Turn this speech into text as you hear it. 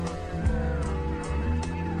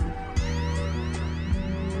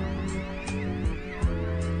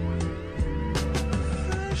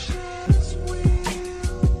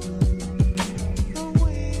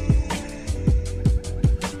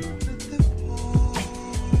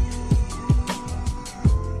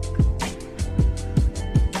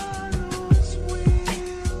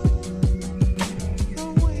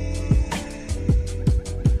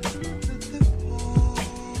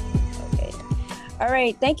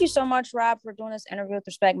right. Thank you so much, Rob, for doing this interview with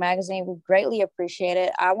Respect Magazine. We greatly appreciate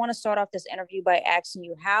it. I want to start off this interview by asking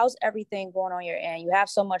you, how's everything going on your end? You have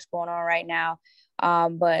so much going on right now,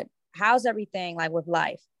 but how's everything like with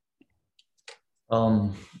life?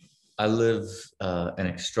 Um, I live an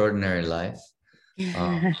extraordinary life.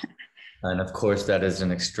 Um, and of course, that is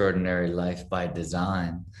an extraordinary life by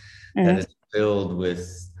design that Mhm. is filled with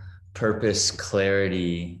purpose,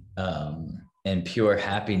 clarity, and pure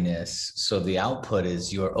happiness. So the output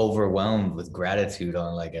is you're overwhelmed with gratitude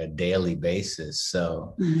on like a daily basis.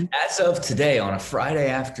 So Mhm. as of today, on a Friday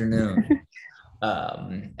afternoon,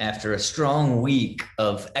 after a strong week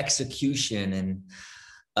of execution and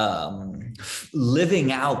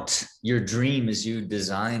living out your dream as you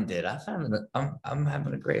designed it, I'm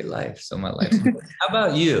having a great life. So my life's good. How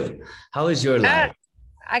about you? How is your I, life?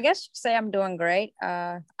 I guess you could say I'm doing great.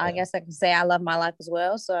 I guess I can say I love my life as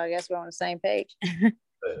well. So I guess we're on the same page.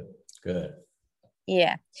 Good, good.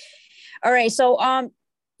 Yeah. All right. So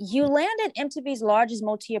you landed MTV's largest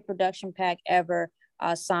multi-year production pack ever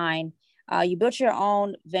signed. You built your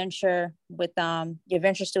own venture with your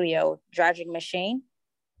venture studio, Dragic Machine.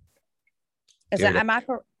 Is Dear that Deck, am I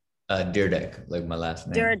correct? Dear Deck, like my last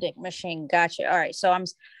name. Dragic Machine. Gotcha. All right. So I'm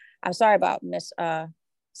sorry about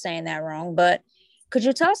saying that wrong, but could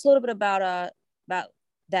you tell us a little bit about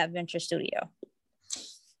that venture studio?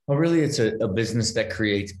 Well, really, it's a business that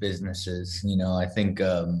creates businesses. I think,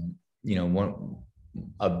 one,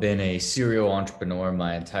 I've been a serial entrepreneur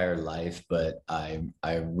my entire life, but I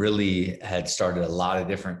really had started a lot of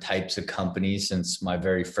different types of companies since my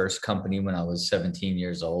very first company when I was 17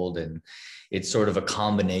 years old. And it's sort of a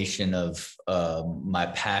combination of my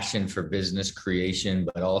passion for business creation,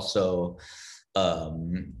 but also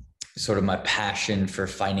um, sort of my passion for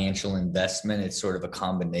financial investment. It's sort of a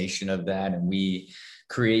combination of that. And we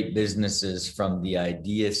create businesses from the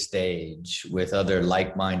idea stage with other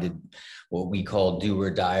like-minded, what we call do or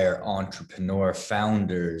die entrepreneur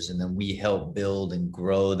founders. And then we help build and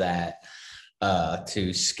grow that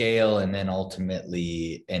to scale, and then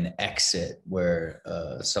ultimately an exit where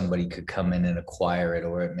somebody could come in and acquire it,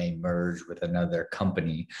 or it may merge with another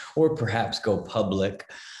company, or perhaps go public,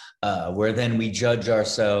 where then we judge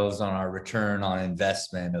ourselves on our return on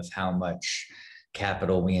investment of how much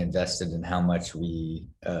capital we invested and how much we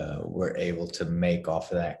were able to make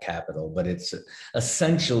off of that capital. But it's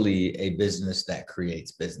essentially a business that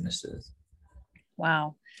creates businesses.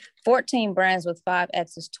 Wow. 14 brands with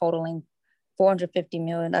 5Xs totaling 450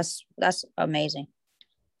 million. That's amazing.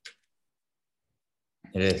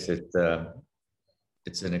 It is.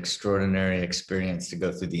 It's an extraordinary experience to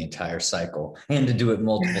go through the entire cycle and to do it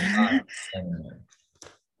multiple times.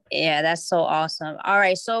 Yeah, that's so awesome. All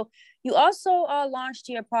right. So you also launched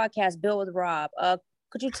your podcast, Build with Rob.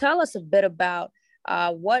 Could you tell us a bit about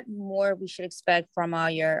what more we should expect from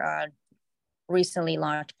your recently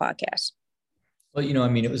launched podcast? Well,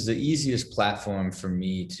 it was the easiest platform for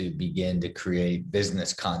me to begin to create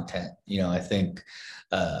business content. I think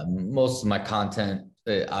most of my content,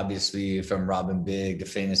 obviously from Robin Big to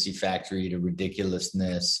Fantasy Factory to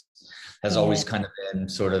Ridiculousness, has always kind of been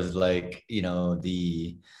sort of like,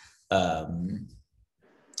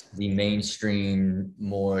 the mainstream,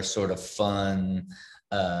 more sort of fun,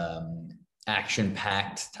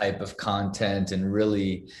 action-packed type of content. And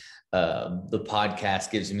really, the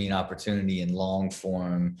podcast gives me an opportunity in long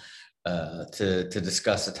form to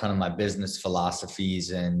discuss a ton of my business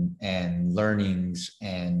philosophies and learnings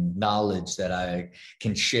and knowledge that I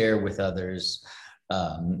can share with others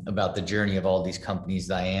about the journey of all these companies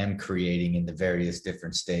that I am creating in the various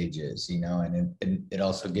different stages, and it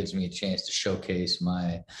also gives me a chance to showcase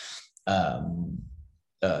my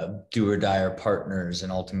do or die partners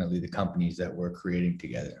and ultimately the companies that we're creating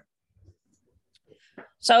together.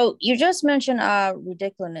 So you just mentioned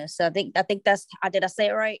ridiculousness. I think that's did I say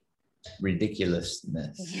it right?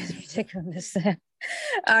 Ridiculousness. Yes, ridiculousness.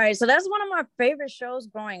 All right. So that's one of my favorite shows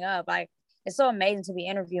growing up. Like, it's so amazing to be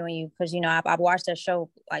interviewing you because I've watched that show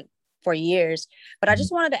like for years. But I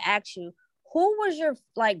just wanted to ask you, who was your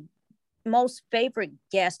like most favorite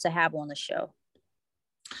guest to have on the show?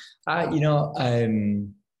 I've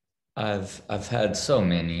had so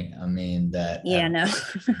many. I mean that. Yeah, no.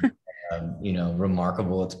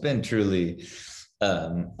 Remarkable. It's been truly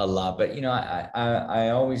a lot, but I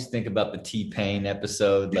always think about the T-Pain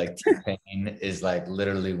episode. Like T-Pain is like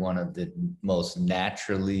literally one of the most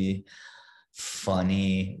naturally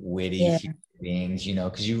funny, witty human beings,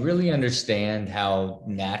 because you really understand how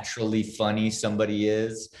naturally funny somebody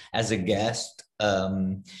is as a guest,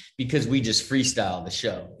 because we just freestyle the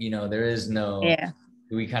show. There is no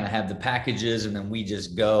we kind of have the packages and then we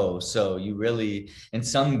just go. So you really, and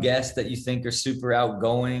some guests that you think are super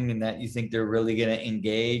outgoing and that you think they're really going to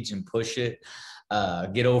engage and push it,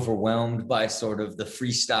 get overwhelmed by sort of the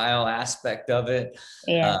freestyle aspect of it.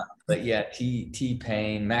 Yeah. But yeah,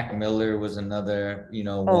 T-Pain, Mac Miller was another,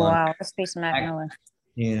 Oh one. wow, let's face Mac Miller.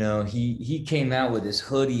 He came out with his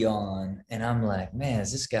hoodie on, and I'm like, man,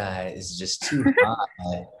 this guy is just too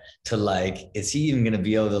high to like, is he even gonna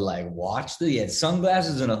be able to like watch He had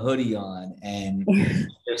sunglasses and a hoodie on, and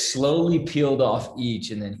just slowly peeled off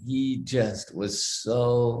each, and then he just was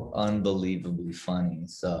so unbelievably funny.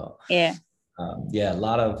 So yeah. Yeah, a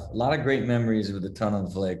lot of great memories with a ton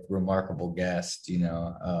of like remarkable guests,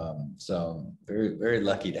 so very, very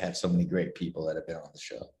lucky to have so many great people that have been on the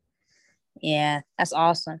show. Yeah, that's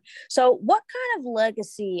awesome. So what kind of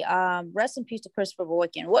legacy, rest in peace to Christopher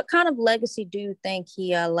Boykin, what kind of legacy do you think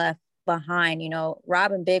he left behind?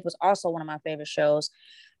 Rob & Big was also one of my favorite shows.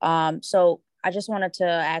 So I just wanted to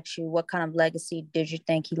ask you, what kind of legacy did you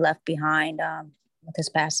think he left behind with his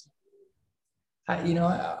passing? I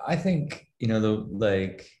think,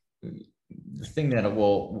 the thing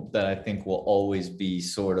that I think will always be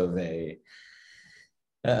sort of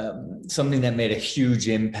something that made a huge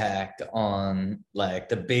impact on like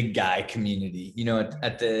the big guy community,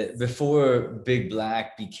 before Big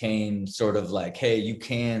Black became sort of like, hey, you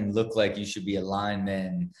can look like you should be a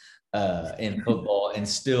lineman in football and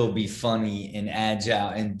still be funny and agile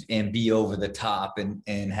and be over the top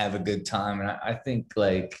and have a good time. And I think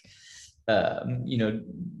like,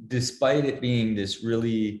 despite it being this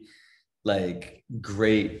really like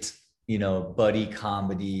great, buddy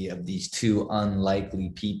comedy of these two unlikely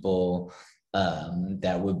people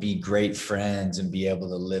that would be great friends and be able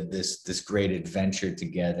to live this great adventure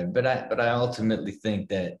together. But I ultimately think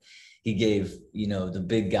that he gave, the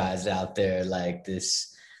big guys out there like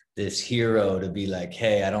this hero to be like,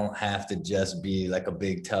 hey, I don't have to just be like a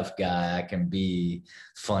big tough guy. I can be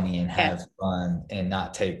funny and have fun and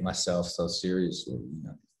not take myself so seriously.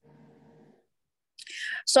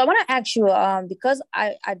 So I want to ask you, because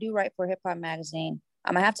I do write for Hip Hop Magazine,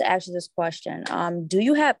 I have to ask you this question. Do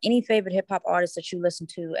you have any favorite hip hop artists that you listen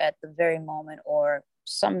to at the very moment, or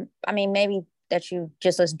maybe that you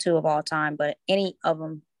just listen to of all time, but any of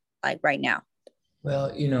them like right now?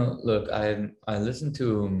 Well, look, I listen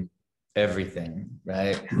to everything,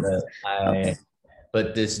 right?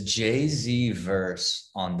 But this Jay-Z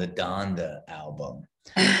verse on the Donda album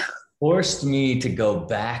forced me to go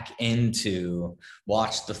back into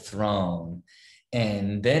Watch the Throne.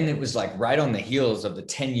 And then it was like right on the heels of the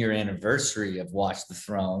 10-year anniversary of Watch the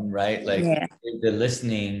Throne, right? Like they're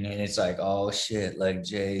listening and it's like, oh shit, like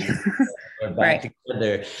Jay, we're back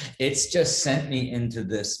together. It's just sent me into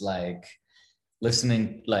this like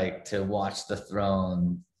listening like to Watch the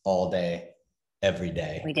Throne all day, every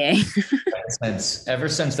day. Every day. ever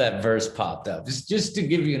since that verse popped up. Just to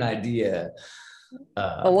give you an idea.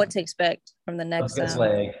 Or what to expect from the next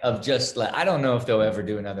album. I don't know if they'll ever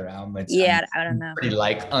do another album. I don't know. Pretty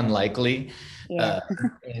unlikely. Yeah.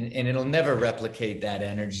 And it'll never replicate that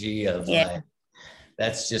energy of like,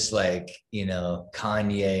 that's just like,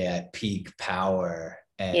 Kanye at peak power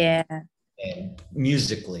and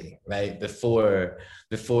musically, right? Before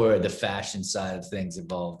the fashion side of things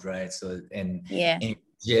evolved, right? So and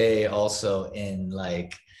Jay also in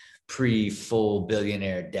like pre-full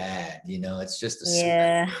billionaire dad, it's just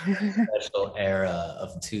a special era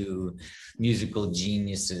of two musical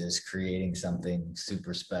geniuses creating something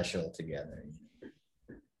super special together.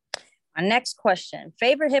 My next question,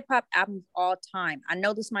 favorite hip hop album of all time. I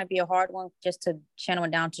know this might be a hard one just to channel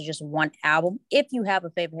it down to just one album. If you have a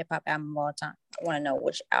favorite hip hop album of all time, I want to know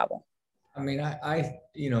which album. I mean, I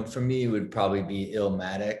for me, it would probably be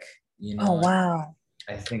Illmatic. Oh, wow.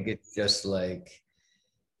 I think it's just like,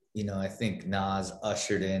 I think Nas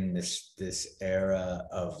ushered in this era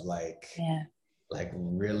of like, like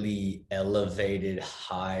really elevated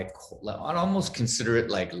high, I'd almost consider it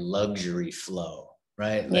like luxury flow,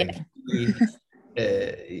 right? Like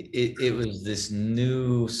it was this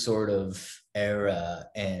new sort of era,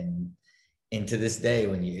 and to this day,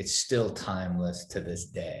 it's still timeless to this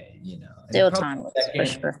day, Still timeless.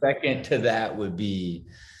 Second to that would be,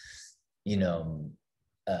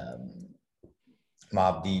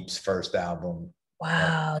 Mobb Deep's first album.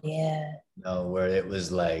 Wow, where it was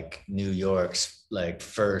like New York's like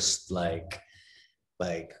first like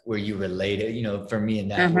where you related, for me and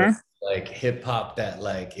that was like hip hop that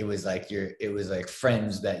like it was like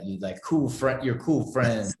friends that you like your cool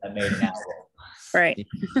friends that made an album. Right.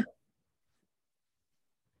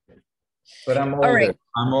 But I'm All older. right.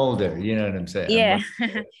 I'm older. You know what I'm saying? Yeah.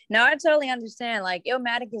 No, I totally understand. Like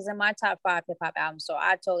Illmatic is in my top 5 hip hop albums. So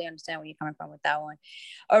I totally understand where you're coming from with that one.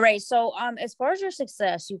 All right. So as far as your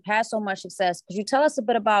success, you've had so much success. Could you tell us a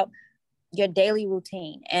bit about your daily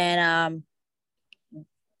routine? And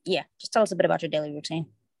yeah, just tell us a bit about your daily routine.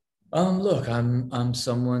 Look, I'm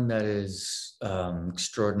someone that is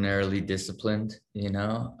extraordinarily disciplined, you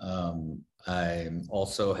know. I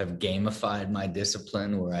also have gamified my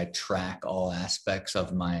discipline where I track all aspects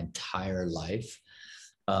of my entire life.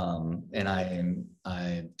 And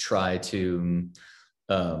I try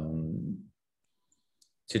um,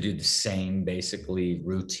 to do the same basically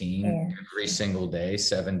routine every single day,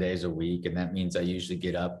 7 days a week. And that means I usually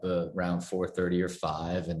get up around 4:30 or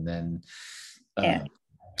 5, and then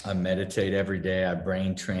I meditate every day. I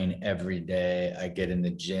brain train every day. I get in the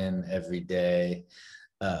gym every day.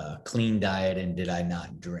 Clean diet, and did I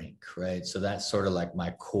not drink, right? So that's sort of like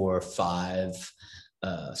my core 5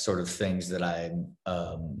 sort of things that I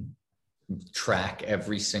track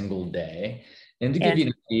every single day. And to give you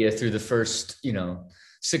an idea, through the first,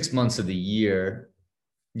 6 months of the year,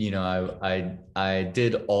 I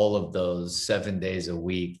did all of those 7 days a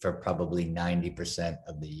week for probably 90%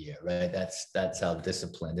 of the year, right? That's how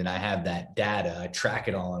disciplined. And I have that data. I track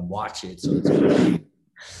it all and watch it. So it's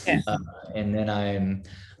and then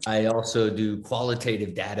I also do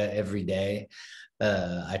qualitative data every day.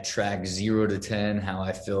 I track 0 to 10 how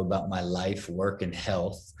I feel about my life, work, and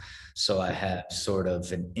health. So I have sort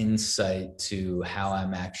of an insight to how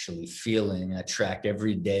I'm actually feeling. I track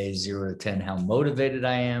every day 0 to 10 how motivated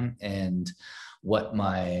I am and what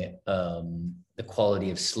my the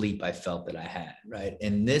quality of sleep I felt that I had, right?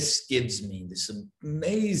 And this gives me this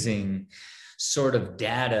amazing sort of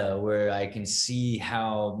data where I can see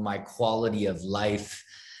how my quality of life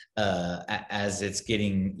as it's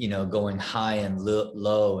getting, going high and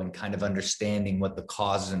low, and kind of understanding what the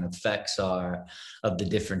causes and effects are of the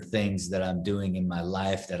different things that I'm doing in my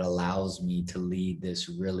life that allows me to lead this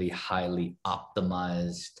really highly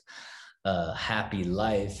optimized, happy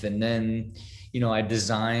life. And then, I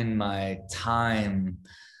design my time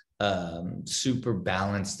super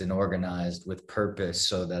balanced and organized with purpose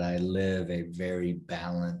so that I live a very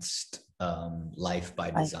balanced life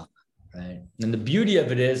by design. Right. And the beauty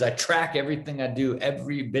of it is I track everything I do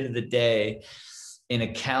every bit of the day in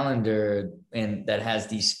a calendar, and that has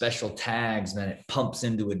these special tags, and it pumps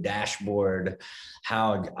into a dashboard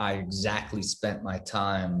how I exactly spent my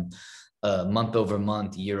time month over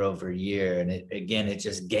month, year over year. And it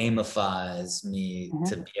just gamifies me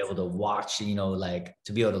to be able to watch, to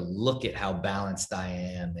be able to look at how balanced I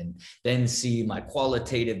am, and then see my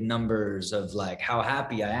qualitative numbers of like how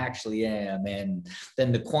happy I actually am. And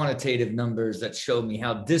then the quantitative numbers that show me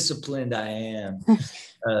how disciplined I am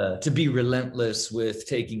to be relentless with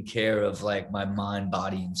taking care of like my mind,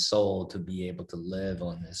 body, and soul to be able to live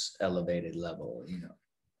on this elevated level,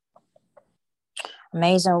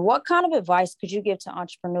 Amazing. What kind of advice could you give to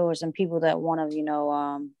entrepreneurs and people that want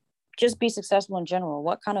to, just be successful in general?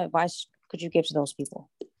 What kind of advice could you give to those people?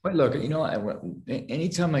 Well, look,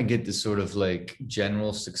 anytime I get this sort of like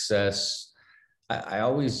general success, I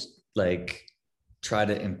always like try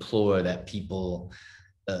to implore that people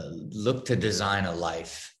look to design a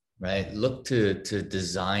life, right? Look to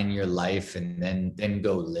design your life and then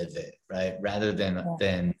go live it, right? Rather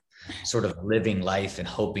than sort of living life and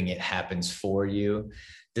hoping it happens for you.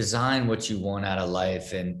 Design what you want out of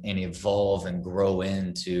life and evolve and grow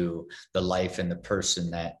into the life and the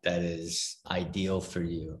person that is ideal for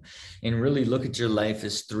you. And really look at your life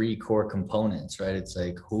as 3 core components, right? It's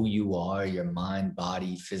like who you are, your mind,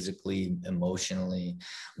 body, physically, emotionally,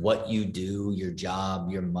 what you do, your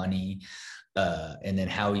job, your money, and then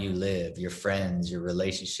how you live, your friends, your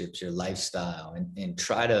relationships, your lifestyle, and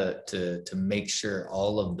try to make sure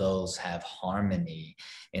all of those have harmony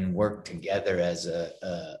and work together as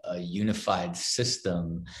a unified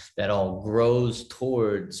system that all grows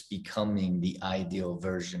towards becoming the ideal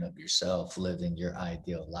version of yourself, living your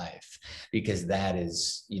ideal life, because that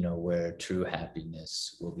is, where true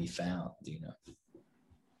happiness will be found.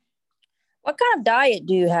 What kind of diet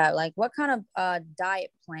do you have? Like, what kind of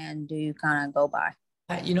diet plan do you kind of go by?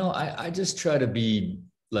 I just try to be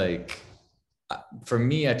like, for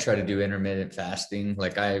me, I try to do intermittent fasting.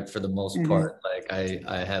 Like for the most part, like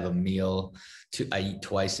I have a meal I eat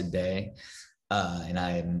twice a day. And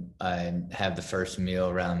I have the first meal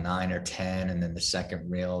around 9 or 10, and then the second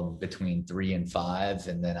meal between 3 and 5.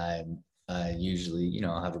 And then I usually,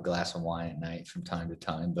 I'll have a glass of wine at night from time to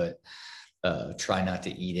time, but try not to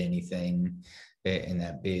eat anything in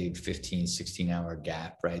that big 15, 16 hour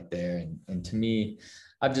gap right there. And to me,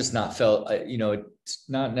 I've just not felt, it's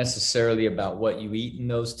not necessarily about what you eat in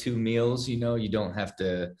those 2 meals. You don't have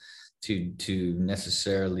to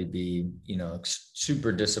necessarily be,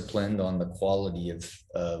 super disciplined on the quality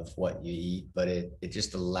of what you eat, but it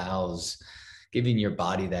just allows giving your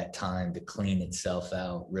body that time to clean itself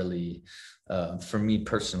out really, for me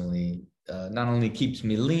personally, not only keeps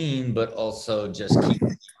me lean, but also just keeps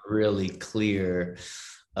me really clear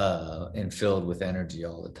and filled with energy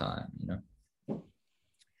all the time,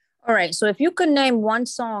 All right. So if you could name one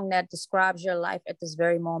song that describes your life at this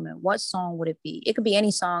very moment, what song would it be? It could be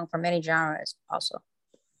any song from any genres also.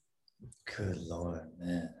 Good Lord,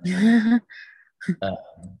 man.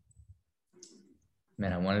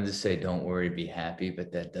 Man, I wanted to say "Don't worry, be happy,"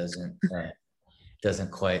 but that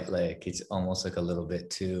doesn't quite, like, it's almost like a little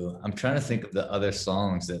bit too. I'm trying to think of the other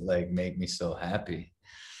songs that like make me so happy.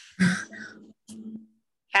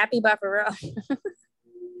 Happy by Pharrell.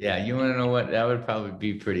 Yeah, you want to know what? That would probably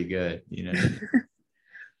be pretty good. It's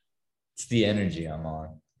the energy I'm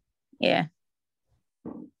on. Yeah.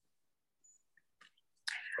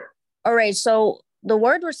 All right. So the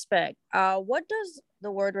word respect, what does the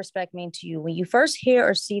word respect mean to you? When you first hear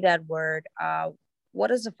or see that word, what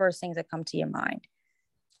is the first things that come to your mind?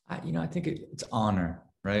 I think it's honor,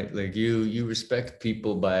 right? Like you respect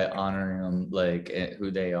people by honoring them, like who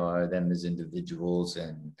they are, them as individuals,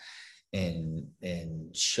 and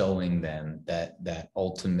showing them that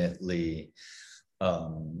ultimately,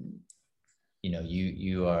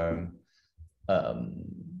 you are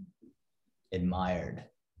admired.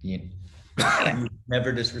 You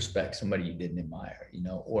never disrespect somebody you didn't admire,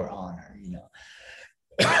 or honor,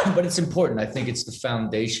 but it's important. I think it's the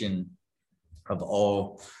foundation of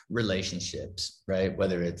all relationships, right?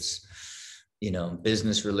 Whether it's,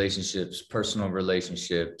 business relationships, personal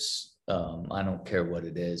relationships, I don't care what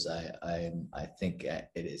it is. I think it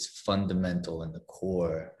is fundamental in the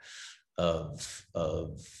core of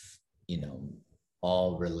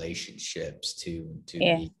all relationships to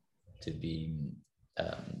be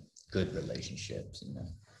good relationships.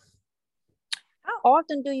 How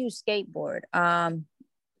often do you skateboard?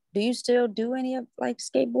 Do you still do any of like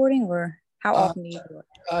skateboarding, or how often do you do it?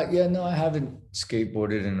 Yeah, no, I haven't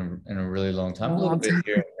skateboarded in a really long time. A little bit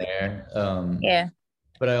here and there. Yeah.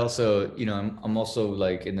 But I also, I'm also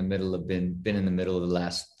like in the middle of been in the middle of the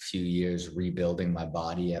last few years rebuilding my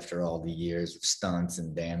body after all the years of stunts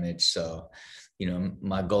and damage. So,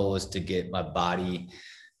 my goal is to get my body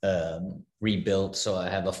rebuilt so I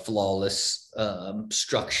have a flawless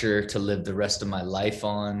structure to live the rest of my life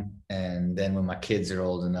on. And then when my kids are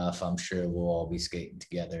old enough, I'm sure we'll all be skating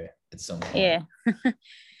together at some point. Yeah.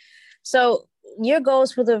 So your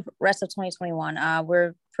goals for the rest of 2021,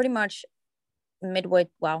 we're pretty much midway.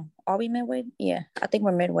 Well, are we midway? Yeah, I think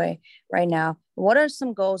we're midway right now. What are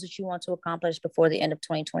some goals that you want to accomplish before the end of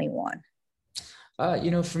 2021?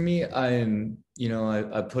 For me, I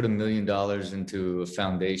put $1 million into a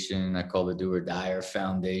foundation I call the Do or Die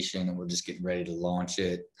Foundation, and we're just getting ready to launch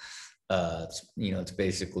it. It's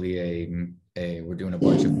basically we're doing a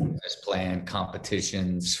bunch of business plan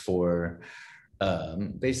competitions for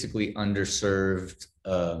basically underserved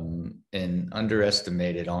and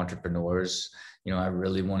underestimated entrepreneurs. I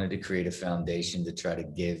really wanted to create a foundation to try to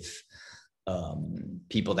give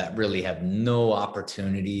people that really have no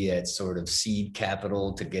opportunity at sort of seed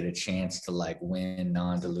capital to get a chance to like win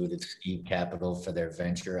non-dilutive seed capital for their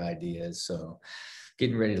venture ideas. So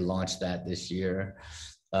getting ready to launch that this year.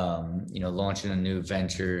 Launching a new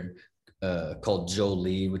venture called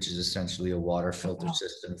Jolie, which is essentially a water filter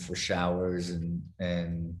system for showers and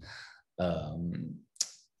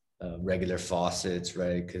regular faucets,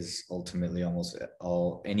 right? Because ultimately, almost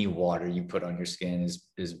any water you put on your skin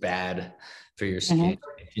is bad for your skin.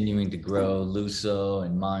 Continuing to grow Luso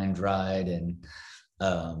and Mind Right, and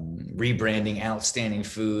rebranding Outstanding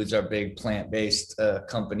Foods, our big plant-based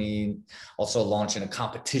company. Also launching a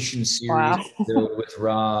competition series with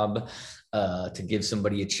Rob to give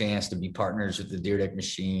somebody a chance to be partners with the Deer Deck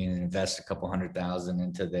Machine and invest a couple $100,000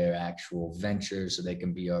 into their actual venture so they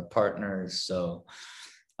can be our partners. So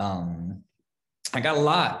I got a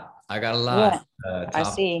lot. Yeah, I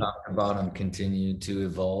see. Top and bottom continue to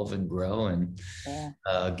evolve and grow and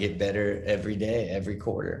get better every day, every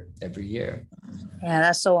quarter, every year. Yeah,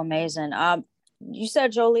 that's so amazing. You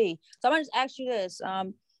said Jolie. So I'm gonna just ask you this.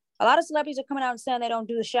 A lot of celebrities are coming out and saying they don't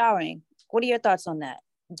do the showering. What are your thoughts on that?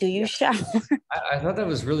 Do you shower? I thought that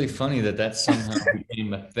was really funny that somehow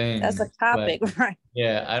became a thing. That's a topic, right?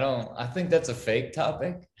 Yeah, I think that's a fake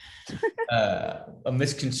topic, a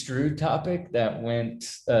misconstrued topic that went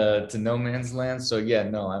to no man's land. So yeah,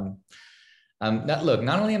 no,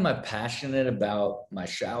 Not only am I passionate about my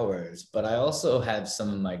showers, but I also have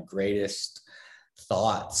some of my greatest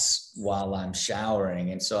thoughts while I'm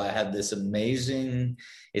showering. And so I have this amazing,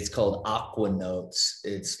 it's called Aqua Notes.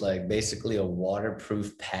 It's like basically a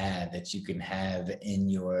waterproof pad that you can have in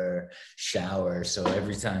your shower. So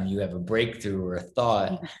every time you have a breakthrough or a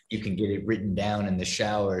thought, you can get it written down in the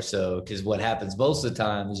shower. So, because what happens most of the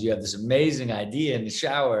time is you have this amazing idea in the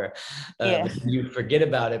shower, Yeah. but you forget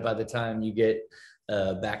about it by the time you get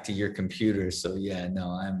back to your computer. So yeah, no,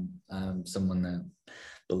 I'm someone that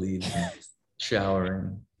believes in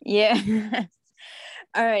showering. Yeah.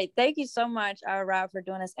 All right. Thank you so much, Rob, for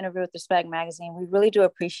doing this interview with Respect Magazine. We really do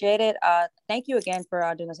appreciate it. Thank you again for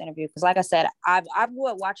doing this interview. Because, like I said, I've been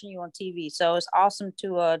watching you on TV, so it's awesome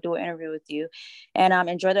to do an interview with you. And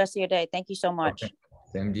enjoy the rest of your day. Thank you so much. Okay.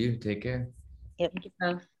 Same to you. Take care. Yep.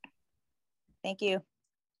 Thank you.